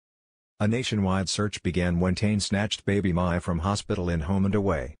A nationwide search began when Tane snatched baby Maya from hospital in home and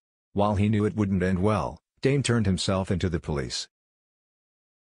away. While he knew it wouldn't end well, Tane turned himself into the police.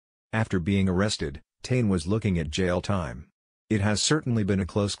 After being arrested, Tane was looking at jail time. It has certainly been a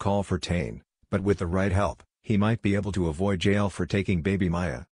close call for Tane, but with the right help, he might be able to avoid jail for taking baby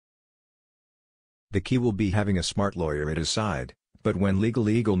Maya. The key will be having a smart lawyer at his side, but when legal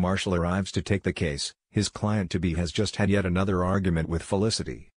eagle Marshall arrives to take the case, his client-to-be has just had yet another argument with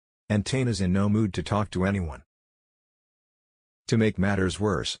Felicity. And Tane is in no mood to talk to anyone. To make matters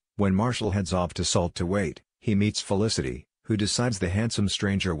worse, when Marshall heads off to Salt to wait, he meets Felicity, who decides the handsome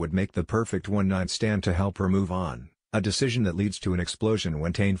stranger would make the perfect one-night stand to help her move on, a decision that leads to an explosion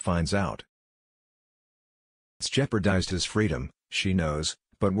when Tane finds out. It's jeopardized his freedom, she knows,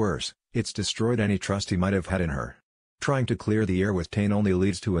 but worse, it's destroyed any trust he might have had in her. Trying to clear the air with Tane only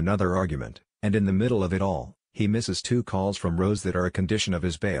leads to another argument, and in the middle of it all, he misses 2 calls from Rose that are a condition of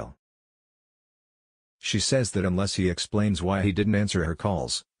his bail. She says that unless he explains why he didn't answer her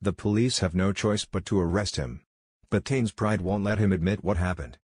calls, the police have no choice but to arrest him. But Tane's pride won't let him admit what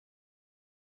happened,